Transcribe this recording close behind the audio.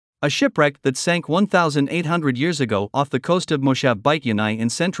A shipwreck that sank 1,800 years ago off the coast of MOSHAV BEIT YANAI in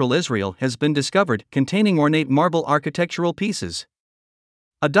central Israel has been discovered, containing ornate marble architectural pieces.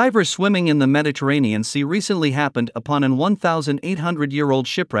 A diver swimming in the Mediterranean Sea recently happened upon an 1,800-year-old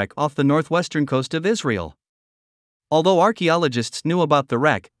shipwreck off the northwestern coast of Israel. Although archaeologists knew about the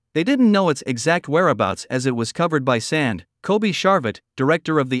wreck, they didn't know its exact whereabouts as it was covered by sand, Kobi Sharvat,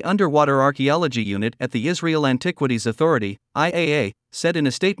 director of the Underwater Archaeology Unit at the Israel Antiquities Authority, IAA, said in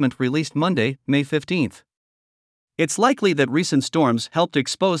a statement released Monday, May 15. It's likely that recent storms helped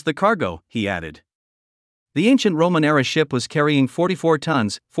expose the cargo, he added. The ancient Roman-era ship was carrying 40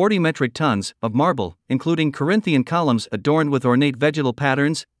 metric tons, of marble, including Corinthian columns adorned with ornate vegetal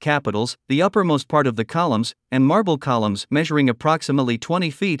patterns, capitals, the uppermost part of the columns, and marble columns measuring approximately 20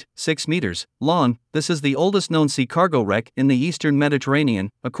 feet, 6 meters, long. This is the oldest known sea cargo wreck in the eastern Mediterranean,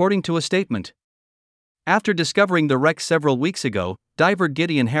 according to a statement. After discovering the wreck several weeks ago, diver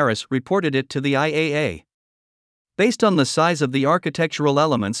Gideon Harris reported it to the IAA. Based on the size of the architectural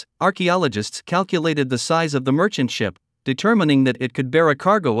elements, archaeologists calculated the size of the merchant ship, determining that it could bear a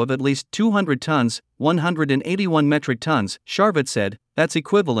cargo of at least 200 tons, 181 metric tons, Sharvat said. That's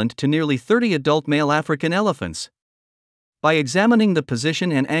equivalent to nearly 30 adult male African elephants. By examining the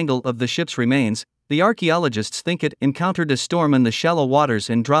position and angle of the ship's remains, the archaeologists think it encountered a storm in the shallow waters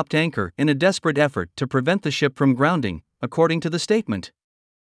and dropped anchor in a desperate effort to prevent the ship from grounding, according to the statement.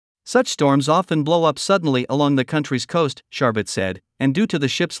 Such storms often blow up suddenly along the country's coast, Sharvat said, and due to the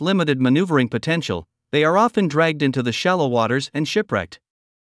ship's limited maneuvering potential, they are often dragged into the shallow waters and shipwrecked.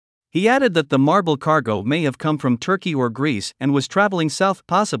 He added that the marble cargo may have come from Turkey or Greece and was traveling south,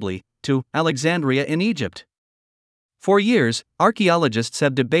 possibly, to Alexandria in Egypt. For years, archaeologists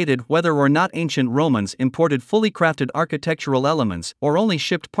have debated whether or not ancient Romans imported fully crafted architectural elements or only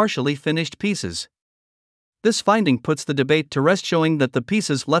shipped partially finished pieces. This finding puts the debate to rest, showing that the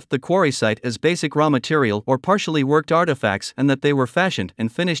pieces left the quarry site as basic raw material or partially worked artifacts, and that they were fashioned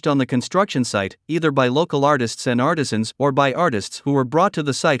and finished on the construction site, either by local artists and artisans or by artists who were brought to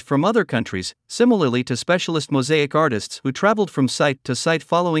the site from other countries, similarly to specialist mosaic artists who traveled from site to site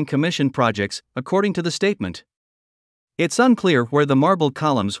following commission projects, according to the statement. It's unclear where the marble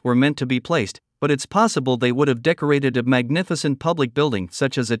columns were meant to be placed, but it's possible they would have decorated a magnificent public building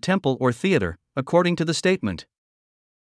such as a temple or theater, according to the statement.